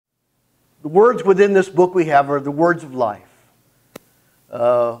The words within this book we have are the words of life.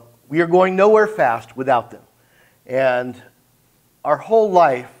 We are going nowhere fast without them. And our whole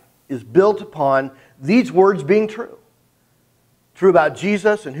life is built upon these words being true. True about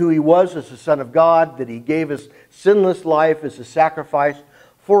Jesus and who he was as the Son of God, that he gave his sinless life as a sacrifice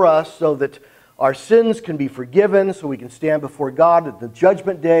for us so that our sins can be forgiven, so we can stand before God at the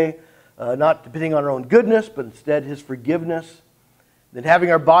judgment day, not depending on our own goodness, but instead his forgiveness. Then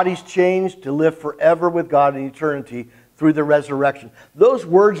having our bodies changed to live forever with God in eternity through the resurrection. Those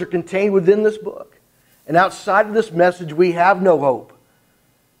words are contained within this book. And outside of this message, we have no hope.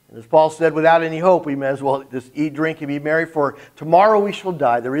 And as Paul said, without any hope, we may as well just eat, drink, and be merry, for tomorrow we shall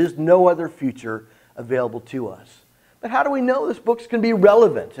die. There is no other future available to us. But how do we know this book's going to be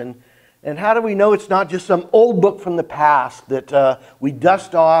relevant? And how do we know it's not just some old book from the past that we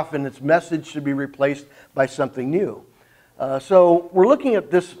dust off and its message should be replaced by something new? So we're looking at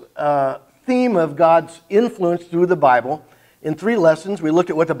this theme of God's influence through the Bible in 3 lessons. We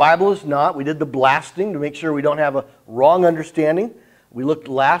looked at what the Bible is not. We did the blasting to make sure we don't have a wrong understanding. We looked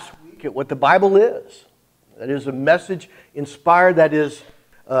last week at what the Bible is. That is a message inspired, that is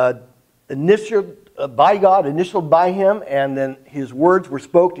initiated by God, initialed by him, and then his words were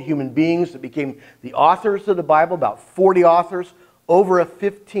spoke to human beings that became the authors of the Bible, about 40 authors, over a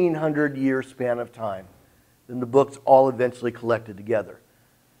 1,500-year span of time. Then the books all eventually collected together.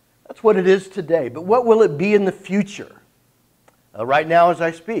 That's what it is today. But what will it be in the future? Right now as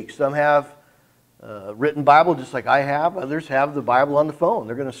I speak, some have written Bible just like I have. Others have the Bible on the phone.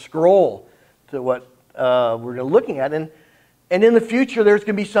 They're going to scroll to what we're looking at. And in the future, there's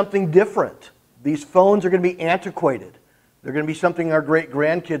going to be something different. These phones are going to be antiquated. They're going to be something our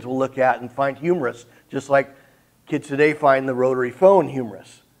great-grandkids will look at and find humorous, just like kids today find the rotary phone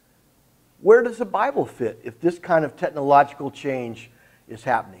humorous. Where does the Bible fit if this kind of technological change is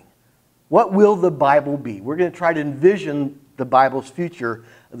happening? What will the Bible be? We're going to try to envision the Bible's future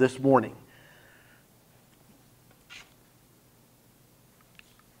this morning.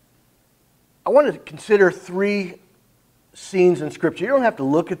 I want to consider 3 scenes in Scripture. You don't have to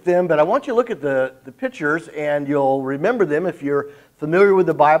look at them, but I want you to look at the pictures and you'll remember them if you're familiar with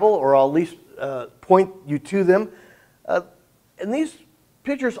the Bible, or I'll at least point you to them. And these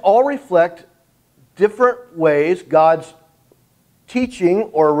pictures all reflect different ways God's teaching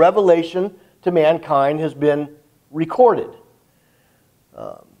or revelation to mankind has been recorded.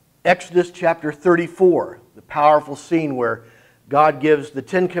 Exodus chapter 34, the powerful scene where God gives the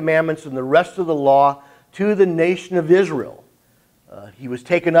 10 Commandments and the rest of the law to the nation of Israel. He was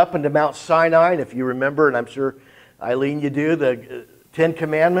taken up into Mount Sinai, and if you remember, and I'm sure, Eileen, you do, the 10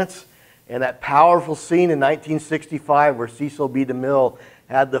 Commandments, and that powerful scene in 1965 where Cecil B. DeMille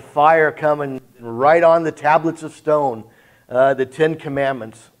had the fire coming right on the tablets of stone, the 10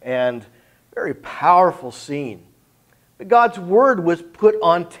 Commandments, and very powerful scene. But God's Word was put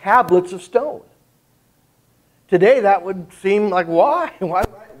on tablets of stone. Today that would seem like, why?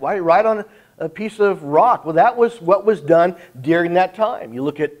 Why write on a piece of rock? Well, that was what was done during that time. You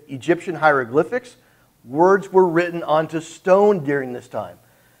look at Egyptian hieroglyphics, words were written onto stone during this time.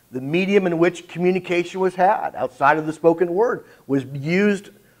 The medium in which communication was had, outside of the spoken word, was used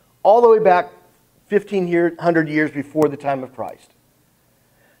all the way back 1,500 years before the time of Christ.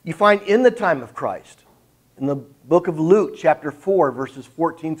 You find in the time of Christ, in the book of Luke, chapter 4, verses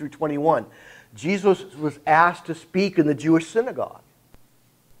 14 through 21, Jesus was asked to speak in the Jewish synagogue.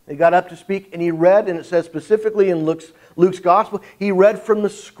 He got up to speak and he read, and it says specifically in Luke's gospel, he read from the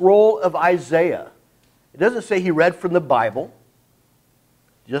scroll of Isaiah. It doesn't say he read from the Bible.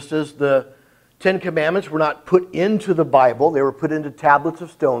 Just as the 10 Commandments were not put into the Bible, they were put into tablets of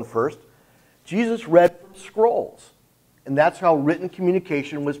stone first. Jesus read from scrolls. And that's how written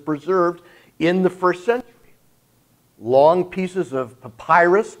communication was preserved in the first century. Long pieces of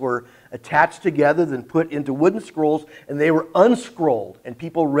papyrus were attached together, then put into wooden scrolls, and they were unscrolled, and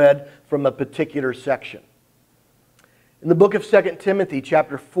people read from a particular section. In the book of 2 Timothy,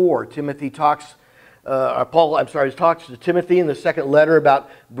 chapter 4, talks to Timothy in the second letter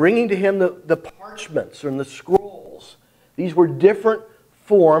about bringing to him the parchments and the scrolls. These were different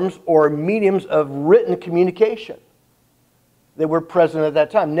forms or mediums of written communication that were present at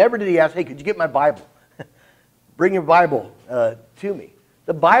that time. Never did he ask, hey, could you get my Bible? Bring your Bible to me.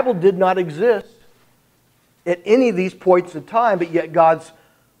 The Bible did not exist at any of these points in time, but yet God's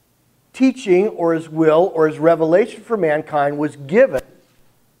teaching or his will or his revelation for mankind was given,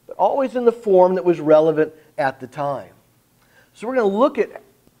 but always in the form that was relevant at the time. So we're going to look at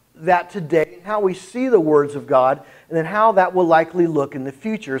that today, how we see the words of God, and then how that will likely look in the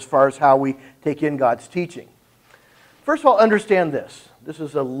future as far as how we take in God's teaching. First of all, understand this. This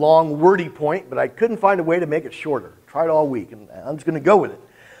is a long, wordy point, but I couldn't find a way to make it shorter. Tried all week, and I'm just going to go with it.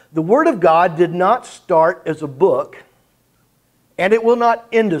 The Word of God did not start as a book, and it will not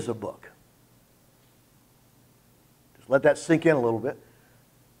end as a book. Just let that sink in a little bit.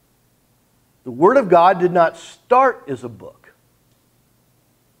 The Word of God did not start as a book.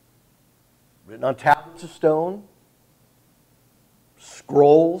 Written on tablets of stone,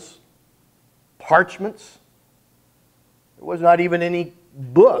 scrolls, parchments. There was not even any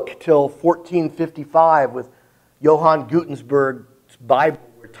book till 1455 with Johann Gutenberg's Bible,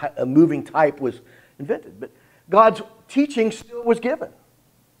 where a moving type was invented. But God's teaching still was given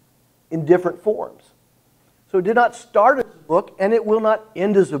in different forms. So it did not start as a book, and it will not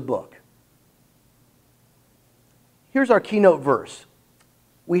end as a book. Here's our keynote verse.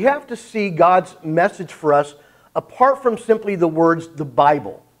 We have to see God's message for us apart from simply the words the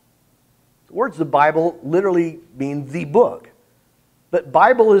Bible. The words the Bible literally mean the book. But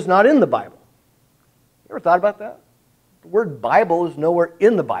Bible is not in the Bible. You ever thought about that? The word Bible is nowhere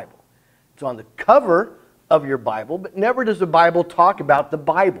in the Bible. It's on the cover of your Bible, but never does the Bible talk about the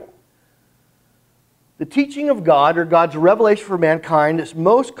Bible. The teaching of God, or God's revelation for mankind, is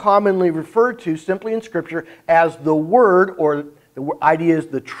most commonly referred to simply in Scripture as the Word, or the idea is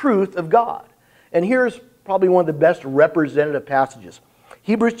the truth of God. And here's probably one of the best representative passages.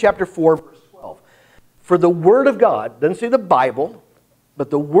 Hebrews chapter 4, verse 12. For the Word of God, doesn't say the Bible,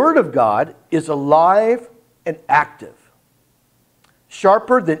 but the Word of God is alive and active,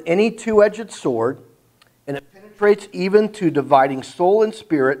 sharper than any two-edged sword, and it penetrates even to dividing soul and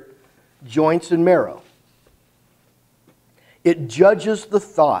spirit, joints and marrow. It judges the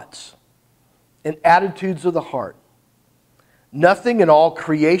thoughts and attitudes of the heart. Nothing in all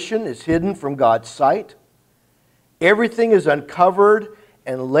creation is hidden from God's sight. Everything is uncovered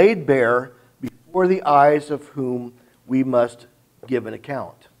and laid bare before the eyes of whom we must give an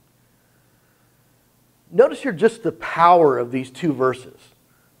account. Notice here just the power of these two verses.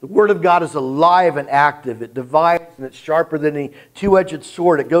 The Word of God is alive and active. It divides and it's sharper than a two-edged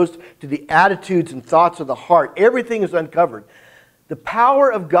sword. It goes to the attitudes and thoughts of the heart. Everything is uncovered. The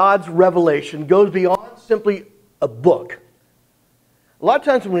power of God's revelation goes beyond simply a book. A lot of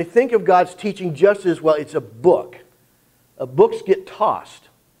times when we think of God's teaching just as, well, it's a book. Books get tossed.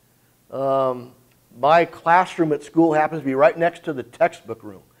 My classroom at school happens to be right next to the textbook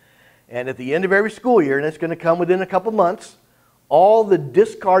room. And at the end of every school year, and it's going to come within a couple months, all the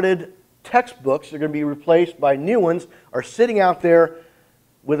discarded textbooks are going to be replaced by new ones, are sitting out there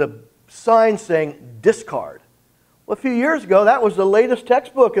with a sign saying discard. Well, a few years ago, that was the latest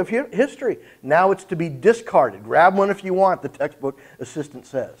textbook of history. Now it's to be discarded. Grab one if you want, the textbook assistant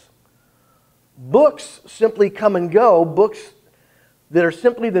says. Books simply come and go, books that are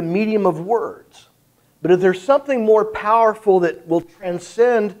simply the medium of words. But if there's something more powerful that will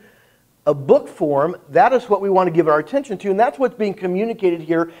transcend a book form, that is what we want to give our attention to, and that's what's being communicated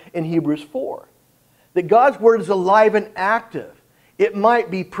here in Hebrews 4. That God's Word is alive and active. It might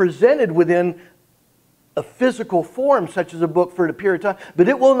be presented within a physical form, such as a book for a period of time, but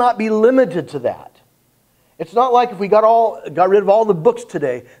it will not be limited to that. It's not like if we got rid of all the books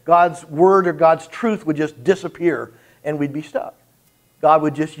today, God's Word or God's truth would just disappear and we'd be stuck. God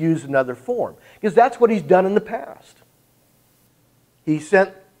would just use another form, because that's what He's done in the past. He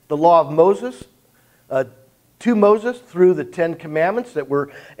sent the law of Moses to Moses through the Ten Commandments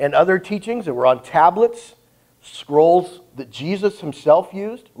and other teachings that were on tablets, scrolls that Jesus Himself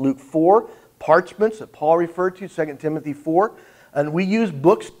used, Luke 4, parchments that Paul referred to, 2 Timothy 4, and we use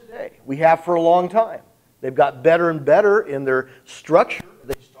books today. We have for a long time. They've got better and better in their structure.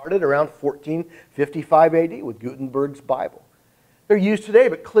 They started around 1455 AD with Gutenberg's Bible. They're used today,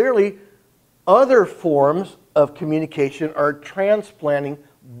 but clearly other forms of communication are transplanting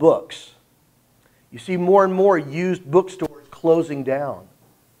books. You see more and more used bookstores closing down.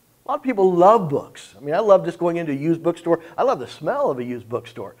 A lot of people love books. I mean, I love just going into a used bookstore. I love the smell of a used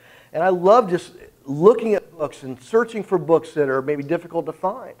bookstore. And I love just looking at books and searching for books that are maybe difficult to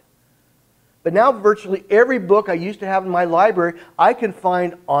find. But now virtually every book I used to have in my library, I can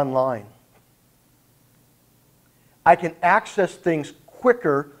find online. I can access things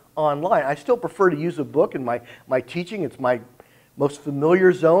quicker online. I still prefer to use a book in my teaching. It's my most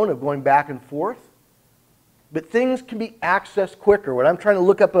familiar zone of going back and forth. But things can be accessed quicker. When I'm trying to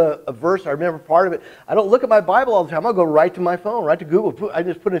look up a verse, I remember part of it. I don't look at my Bible all the time. I'll go right to my phone, right to Google. I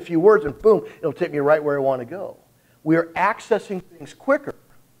just put in a few words and boom, it'll take me right where I want to go. We are accessing things quicker.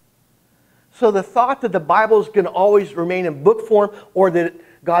 So the thought that the Bible is going to always remain in book form, or that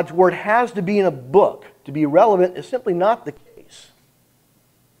God's Word has to be in a book to be relevant, is simply not the case.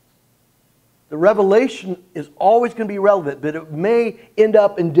 The revelation is always going to be relevant, but it may end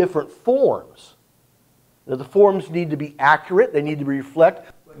up in different forms. Now, the forms need to be accurate. They need to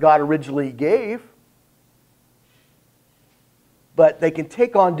reflect what God originally gave. But they can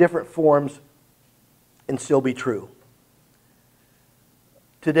take on different forms and still be true.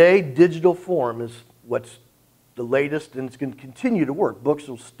 Today, digital form is what's the latest, and it's going to continue to work. Books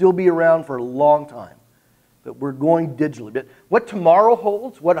will still be around for a long time. But we're going digitally. But what tomorrow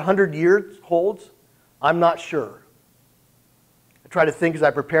holds, what 100 years holds, I'm not sure. I try to think as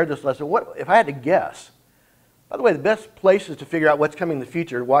I prepared this lesson, what if I had to guess? By the way, the best places to figure out what's coming in the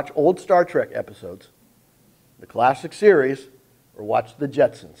future, watch old Star Trek episodes, the classic series, or watch the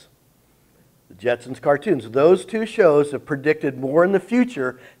Jetsons. The Jetsons cartoons. Those two shows have predicted more in the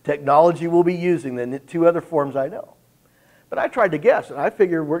future technology will be using than the two other forms I know. But I tried to guess, and I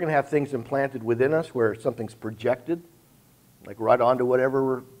figure we're going to have things implanted within us where something's projected, like right onto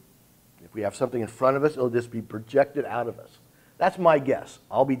whatever if we have something in front of us, it'll just be projected out of us. That's my guess.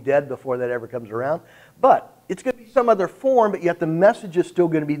 I'll be dead before that ever comes around. But it's going to be some other form, but yet the message is still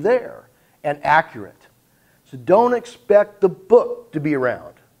going to be there and accurate. So don't expect the book to be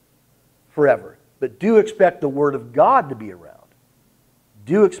around forever, but do expect the Word of God to be around.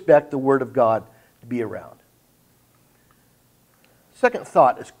 Do expect the Word of God to be around. Second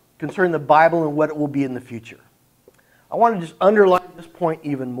thought is concerning the Bible and what it will be in the future. I want to just underline this point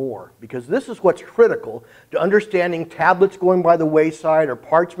even more, because this is what's critical to understanding tablets going by the wayside, or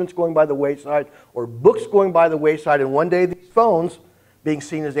parchments going by the wayside, or books going by the wayside, and one day these phones being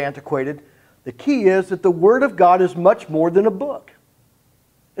seen as antiquated. The key is that the Word of God is much more than a book.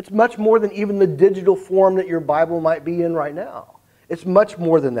 It's much more than even the digital form that your Bible might be in right now. It's much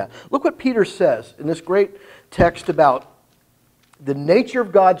more than that. Look what Peter says in this great text about the nature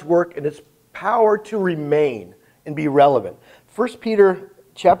of God's work and its power to remain and be relevant. 1 Peter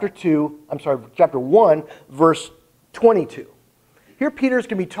chapter 1, verse 22. Here Peter's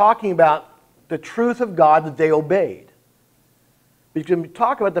going to be talking about the truth of God that they obeyed. He's going to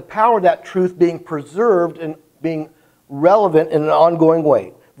talk about the power of that truth being preserved and being relevant in an ongoing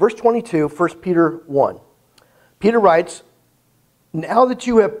way. Verse 22, 1 Peter 1. Peter writes, "Now that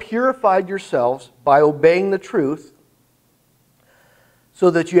you have purified yourselves by obeying the truth, so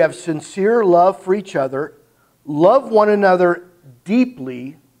that you have sincere love for each other, love one another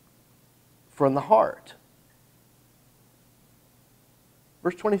deeply from the heart."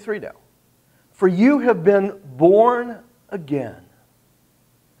 Verse 23 now. "For you have been born again,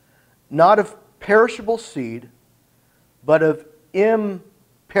 not of perishable seed, but of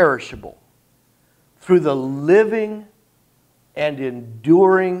imperishable, through the living and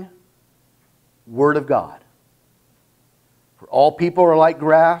enduring Word of God. For all people are like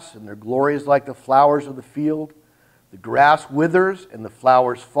grass, and their glory is like the flowers of the field. The grass withers and the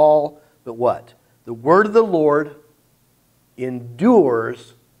flowers fall, but what? The word of the Lord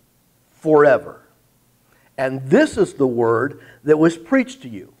endures forever. And this is the word that was preached to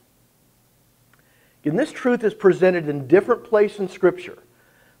you." Again, this truth is presented in different places in Scripture,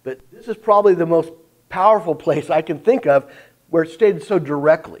 but this is probably the most powerful place I can think of where it's stated so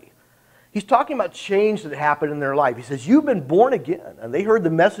directly. He's talking about change that happened in their life. He says, you've been born again. And they heard the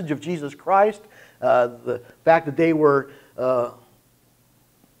message of Jesus Christ, the fact that they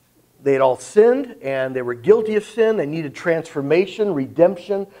had all sinned and they were guilty of sin. They needed transformation,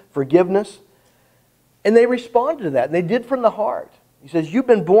 redemption, forgiveness. And they responded to that, and they did from the heart. He says, you've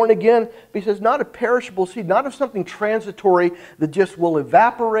been born again, but he says, not a perishable seed, not of something transitory that just will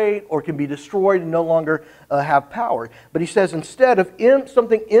evaporate or can be destroyed and no longer have power. But he says, instead of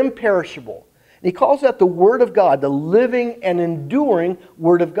something imperishable. And he calls that the Word of God, the living and enduring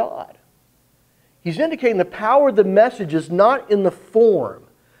Word of God. He's indicating the power of the message is not in the form,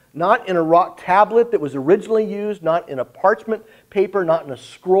 not in a rock tablet that was originally used, not in a parchment paper, not in a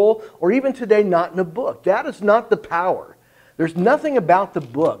scroll, or even today, not in a book. That is not the power. There's nothing about the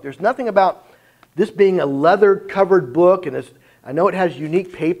book. There's nothing about this being a leather-covered book, and I know it has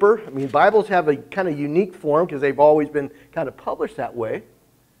unique paper. I mean, Bibles have a kind of unique form because they've always been kind of published that way.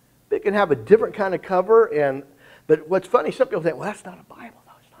 They can have a different kind of cover, but what's funny, some people think, well, that's not a Bible.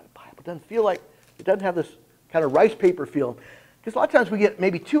 No, it's not a Bible. It doesn't feel like, it doesn't have this kind of rice paper feel. Because a lot of times we get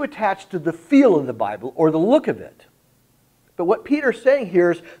maybe too attached to the feel of the Bible or the look of it. But what Peter's saying here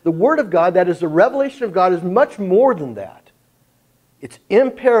is the Word of God, that is the revelation of God, is much more than that. It's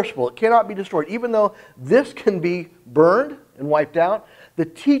imperishable. It cannot be destroyed. Even though this can be burned and wiped out, the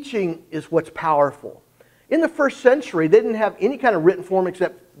teaching is what's powerful. In the first century, they didn't have any kind of written form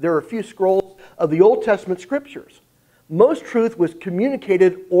except there are a few scrolls of the Old Testament scriptures. Most truth was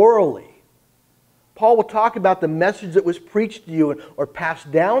communicated orally. Paul will talk about the message that was preached to you or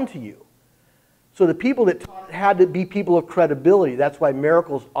passed down to you. So the people that taught it had to be people of credibility. That's why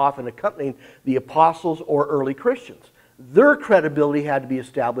miracles often accompanied the apostles or early Christians. Their credibility had to be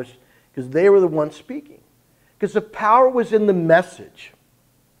established because they were the ones speaking. Because the power was in the message.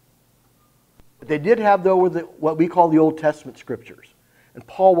 But they did have, though, what we call the Old Testament scriptures. And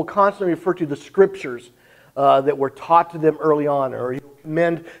Paul will constantly refer to the scriptures that were taught to them early on. Or he'll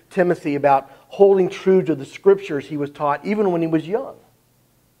commend Timothy about holding true to the scriptures he was taught even when he was young.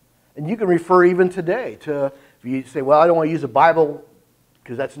 And you can refer even today to, if you say, well, I don't want to use the Bible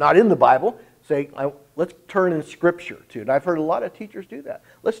because that's not in the Bible, say, let's turn in Scripture too. And I've heard a lot of teachers do that.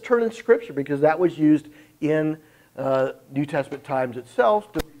 Let's turn in Scripture because that was used in New Testament times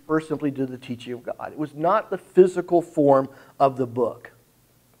itself to refer simply to the teaching of God. It was not the physical form of the book.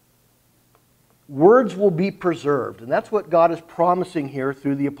 Words will be preserved, and that's what God is promising here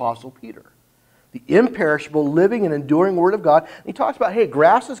through the Apostle Peter. The imperishable, living, and enduring Word of God. And he talks about, hey,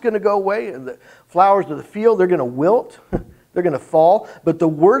 grass is going to go away, and the flowers of the field, they're going to wilt, they're going to fall. But the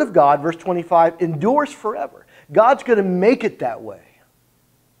Word of God, verse 25, endures forever. God's going to make it that way.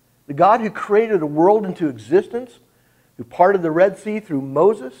 The God who created a world into existence, who parted the Red Sea through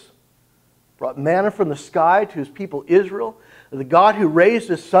Moses, brought manna from the sky to his people Israel, the God who raised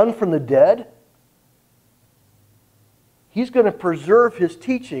his Son from the dead, He's going to preserve His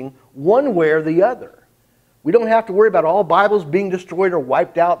teaching one way or the other. We don't have to worry about all Bibles being destroyed or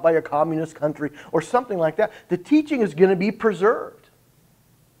wiped out by a communist country or something like that. The teaching is going to be preserved.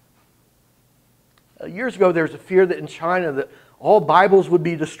 Years ago, there was a fear that in China that all Bibles would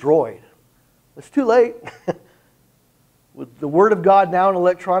be destroyed. It's too late. With the Word of God now in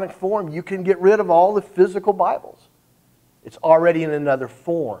electronic form, you can get rid of all the physical Bibles. It's already in another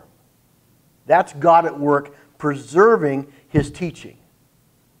form. That's God at work preserving His teaching.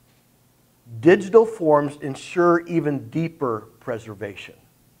 Digital forms ensure even deeper preservation.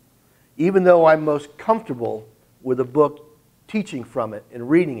 Even though I'm most comfortable with a book teaching from it and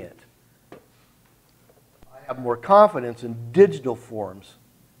reading it, I have more confidence in digital forms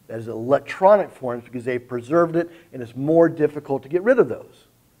as electronic forms because they've preserved it and it's more difficult to get rid of those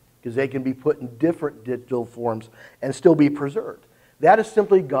because they can be put in different digital forms and still be preserved. That is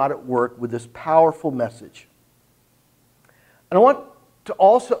simply God at work with this powerful message. And I want to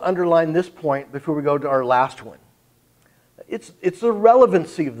also underline this point before we go to our last one. It's the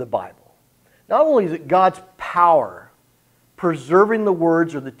relevancy of the Bible. Not only is it God's power preserving the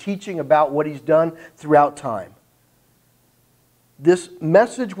words or the teaching about what He's done throughout time. This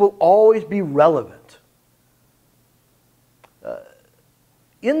message will always be relevant.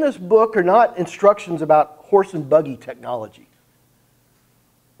 In this book are not instructions about horse and buggy technology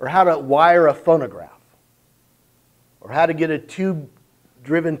or how to wire a phonograph, or how to get a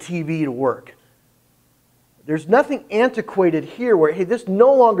tube-driven TV to work. There's nothing antiquated here where, hey, this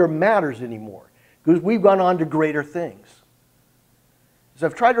no longer matters anymore because we've gone on to greater things. As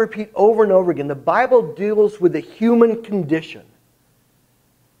I've tried to repeat over and over again, the Bible deals with the human condition.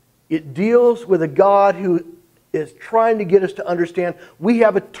 It deals with a God who is trying to get us to understand we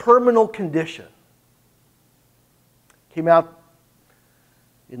have a terminal condition. Came out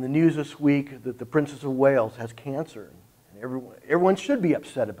in the news this week that the Princess of Wales has cancer. And everyone should be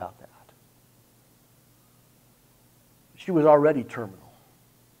upset about that. She was already terminal,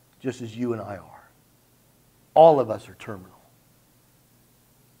 just as you and I are. All of us are terminal.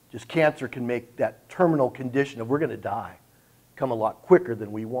 Just cancer can make that terminal condition of we're going to die come a lot quicker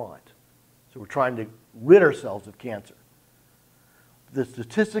than we want. So we're trying to rid ourselves of cancer. The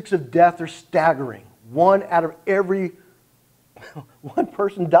statistics of death are staggering. 1 out of every one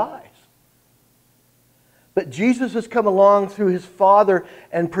person dies. But Jesus has come along through His Father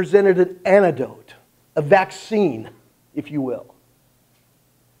and presented an antidote, a vaccine, if you will,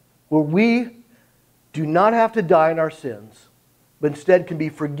 where we do not have to die in our sins, but instead can be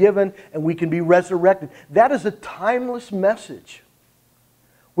forgiven and we can be resurrected. That is a timeless message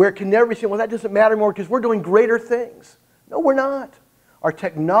where it can never be said, well, that doesn't matter anymore because we're doing greater things. No, we're not. Our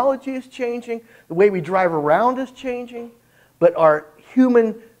technology is changing. The way we drive around is changing. But our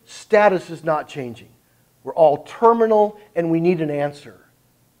human status is not changing. We're all terminal and we need an answer.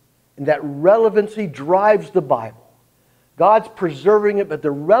 And that relevancy drives the Bible. God's preserving it, but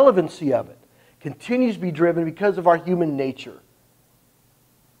the relevancy of it continues to be driven because of our human nature.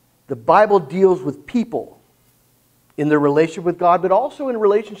 The Bible deals with people in their relationship with God, but also in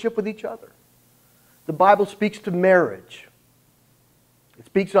relationship with each other. The Bible speaks to marriage. It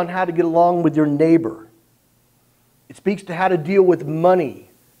speaks on how to get along with your neighbor. It speaks to how to deal with money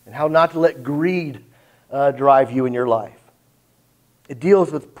and how not to let greed drive you in your life. It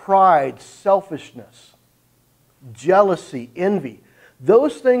deals with pride, selfishness, jealousy, envy.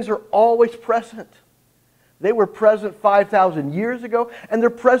 Those things are always present. They were present 5,000 years ago, and they're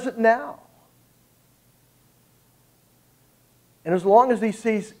present now. And as long as these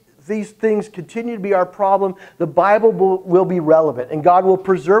things continue to be our problem, the Bible will be relevant, and God will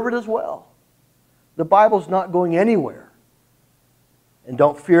preserve it as well. The Bible's not going anywhere, and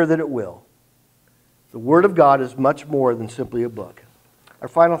don't fear that it will. The Word of God is much more than simply a book. Our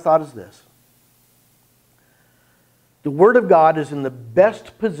final thought is this. The Word of God is in the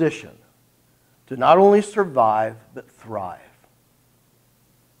best position to not only survive, but thrive.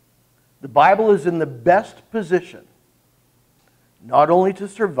 The Bible is in the best position not only to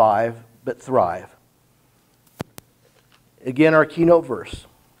survive, but thrive. Again, our keynote verse,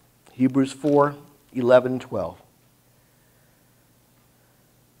 Hebrews 4:11 and 12.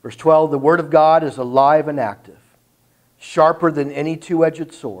 Verse 12, the Word of God is alive and active, sharper than any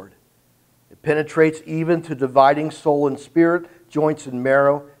two-edged sword. It penetrates even to dividing soul and spirit, joints and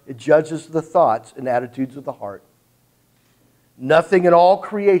marrow. It judges the thoughts and attitudes of the heart. Nothing in all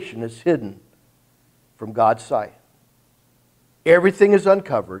creation is hidden from God's sight. Everything is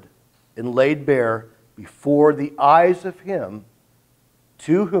uncovered and laid bare before the eyes of Him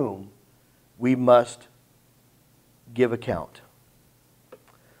to whom we must give account.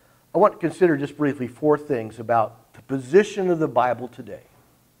 I want to consider just briefly 4 things about the position of the Bible today.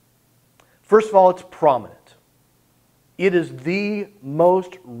 First of all, it's prominent. It is the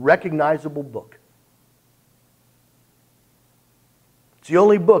most recognizable book. It's the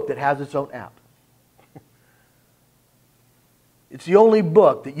only book that has its own app. It's the only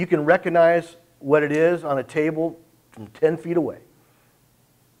book that you can recognize what it is on a table from 10 feet away.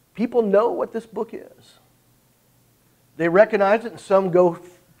 People know what this book is. They recognize it, and some go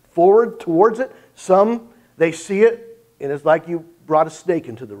forward towards it. Some, they see it, and it's like you brought a snake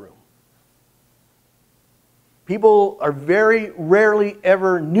into the room. People are very rarely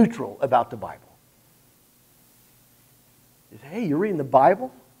ever neutral about the Bible. They say, hey, you're reading the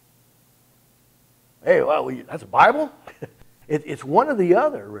Bible? Hey, well, that's a Bible? It's one or the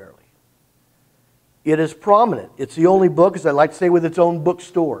other, rarely. It is prominent. It's the only book, as I like to say, with its own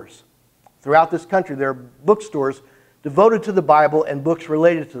bookstores. Throughout this country, there are bookstores devoted to the Bible and books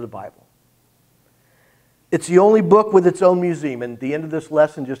related to the Bible. It's the only book with its own museum. And at the end of this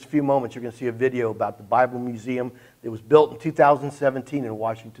lesson, just a few moments, you're going to see a video about the Bible Museum that was built in 2017 in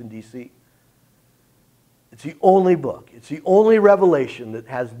Washington, D.C. It's the only book. It's the only revelation that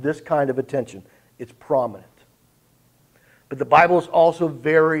has this kind of attention. It's prominent. But the Bible is also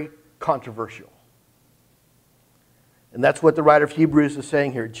very controversial. And that's what the writer of Hebrews is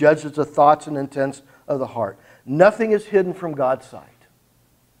saying here. It judges the thoughts and intents of the heart. Nothing is hidden from God's sight.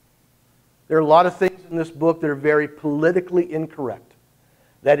 There are a lot of things in this book that are very politically incorrect.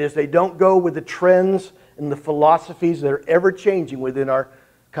 That is, they don't go with the trends and the philosophies that are ever changing within our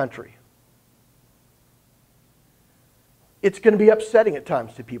country. It's going to be upsetting at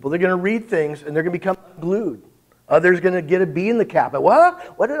times to people. They're going to read things and they're going to become glued. Others are going to get a B in the cap.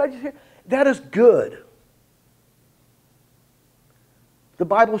 What? What did I just hear? That is good. The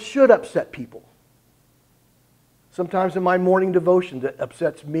Bible should upset people. Sometimes in my morning devotion that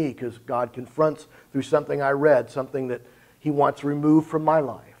upsets me because God confronts through something I read, something that He wants removed from my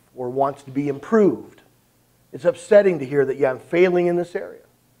life or wants to be improved. It's upsetting to hear that, yeah, I'm failing in this area.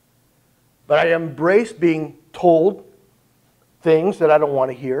 But I embrace being told things that I don't want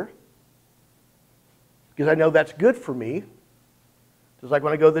to hear because I know that's good for me. Just like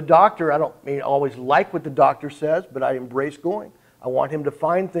when I go to the doctor, I don't always like what the doctor says, but I embrace going. I want him to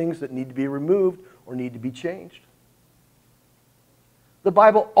find things that need to be removed or need to be changed. The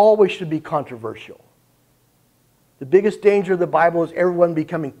Bible always should be controversial. The biggest danger of the Bible is everyone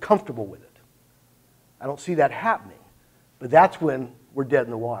becoming comfortable with it. I don't see that happening, but that's when we're dead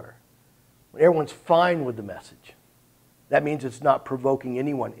in the water. When everyone's fine with the message. That means it's not provoking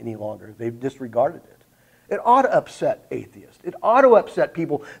anyone any longer. They've disregarded it. It ought to upset atheists. It ought to upset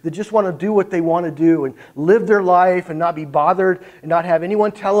people that just want to do what they want to do and live their life and not be bothered and not have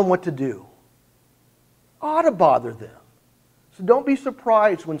anyone tell them what to do. Ought to bother them. So don't be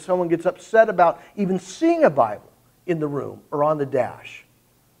surprised when someone gets upset about even seeing a Bible in the room or on the dash.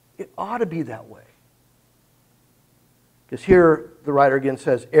 It ought to be that way. Because here the writer again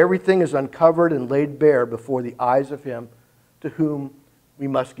says, everything is uncovered and laid bare before the eyes of Him to whom we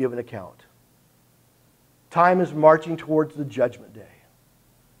must give an account. Time is marching towards the judgment day.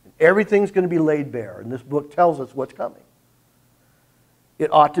 And everything's going to be laid bare, and this book tells us what's coming.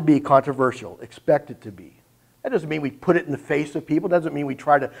 It ought to be controversial. Expect it to be. That doesn't mean we put it in the face of people. It doesn't mean we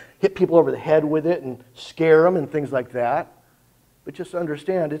try to hit people over the head with it and scare them and things like that. But just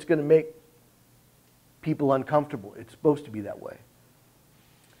understand, it's going to make people uncomfortable. It's supposed to be that way.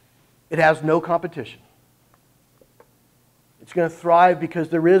 It has no competition. It's going to thrive because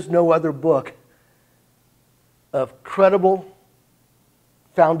there is no other book of credible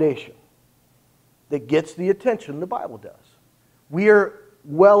foundation that gets the attention the Bible does. We are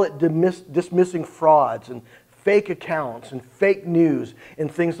well at dismissing frauds and fake accounts and fake news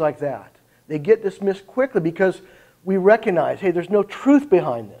and things like that. They get dismissed quickly because we recognize, hey, there's no truth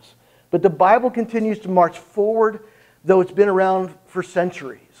behind this. But the Bible continues to march forward, though it's been around for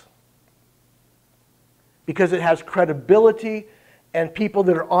centuries. Because it has credibility, and people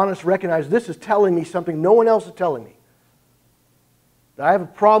that are honest recognize this is telling me something no one else is telling me. That I have a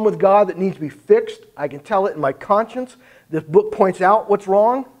problem with God that needs to be fixed. I can tell it in my conscience. This book points out what's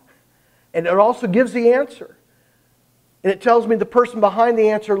wrong, and it also gives the answer. And it tells me the person behind the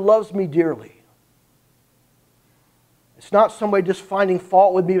answer loves me dearly. It's not somebody just finding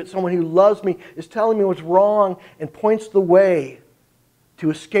fault with me, but someone who loves me is telling me what's wrong and points the way to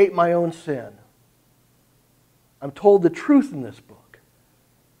escape my own sin. I'm told the truth in this book.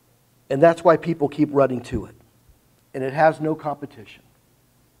 And that's why people keep running to it. And it has no competition.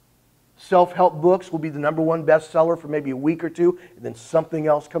 Self-help books will be the #1 bestseller for maybe a week or two, and then something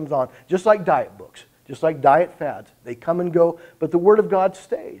else comes on. Just like diet books, just like diet fads. They come and go, but the Word of God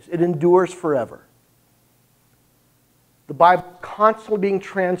stays. It endures forever. The Bible is constantly being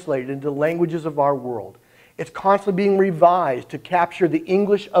translated into the languages of our world. It's constantly being revised to capture the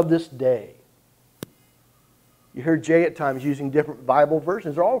English of this day. You hear Jay at times using different Bible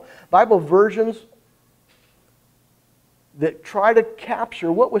versions. They're all Bible versions that try to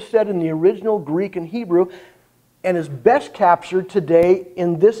capture what was said in the original Greek and Hebrew and is best captured today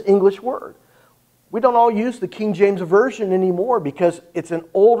in this English word. We don't all use the King James Version anymore because it's an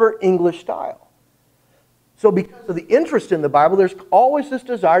older English style. So because of the interest in the Bible, there's always this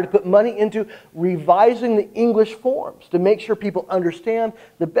desire to put money into revising the English forms to make sure people understand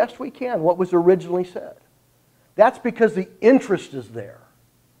the best we can what was originally said. That's because the interest is there.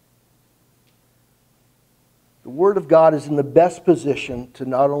 The Word of God is in the best position to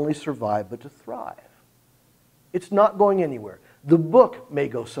not only survive, but to thrive. It's not going anywhere. The book may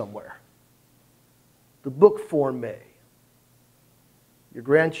go somewhere. The book form may. Your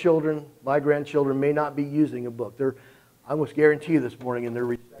grandchildren, my grandchildren, may not be using a book. I almost guarantee you this morning in their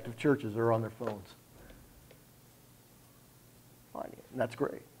respective churches they're on their phones. Fine, and that's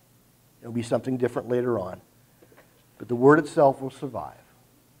great. It'll be something different later on. But the Word itself will survive.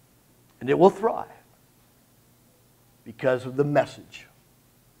 And it will thrive because of the message.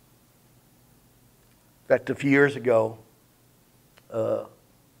 In fact, a few years ago,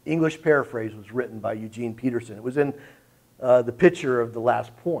 English paraphrase was written by Eugene Peterson. It was in the picture of The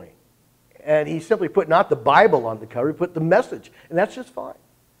Last Point. And he simply put not the Bible on the cover, he put the message. And that's just fine.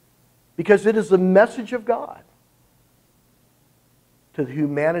 Because it is the message of God to the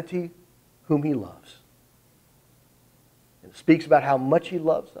humanity whom He loves. And it speaks about how much He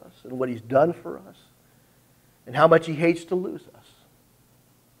loves us and what He's done for us and how much He hates to lose us.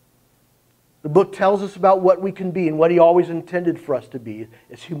 The book tells us about what we can be and what He always intended for us to be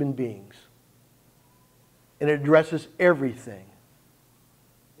as human beings. And it addresses everything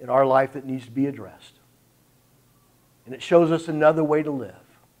in our life that needs to be addressed. And it shows us another way to live.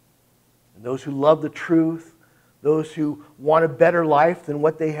 And those who love the truth, those who want a better life than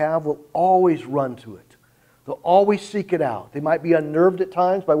what they have, will always run to it. They'll always seek it out. They might be unnerved at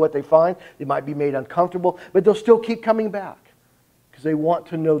times by what they find. They might be made uncomfortable, but they'll still keep coming back because they want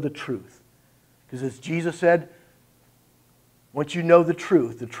to know the truth. Because as Jesus said, once you know the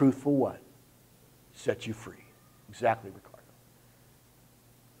truth will what? Set you free. Exactly, Ricardo.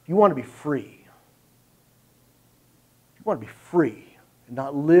 If you want to be free, and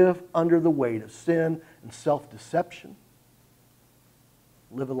not live under the weight of sin and self-deception,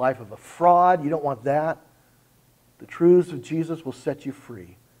 live a life of a fraud, you don't want that. The truths of Jesus will set you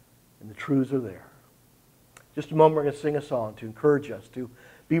free, and the truths are there. Just a moment, we're going to sing a song to encourage us to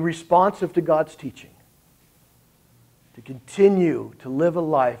be responsive to God's teaching, to continue to live a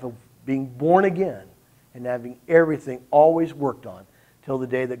life of being born again and having everything always worked on till the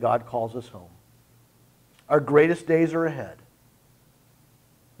day that God calls us home. Our greatest days are ahead.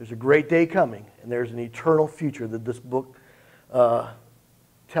 There's a great day coming, and there's an eternal future that this book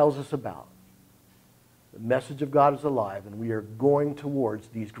tells us about. The message of God is alive, and we are going towards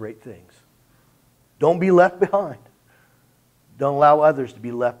these great things. Don't be left behind. Don't allow others to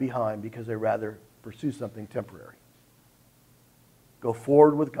be left behind because they rather pursue something temporary. Go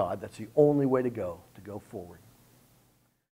forward with God. That's the only way to go forward.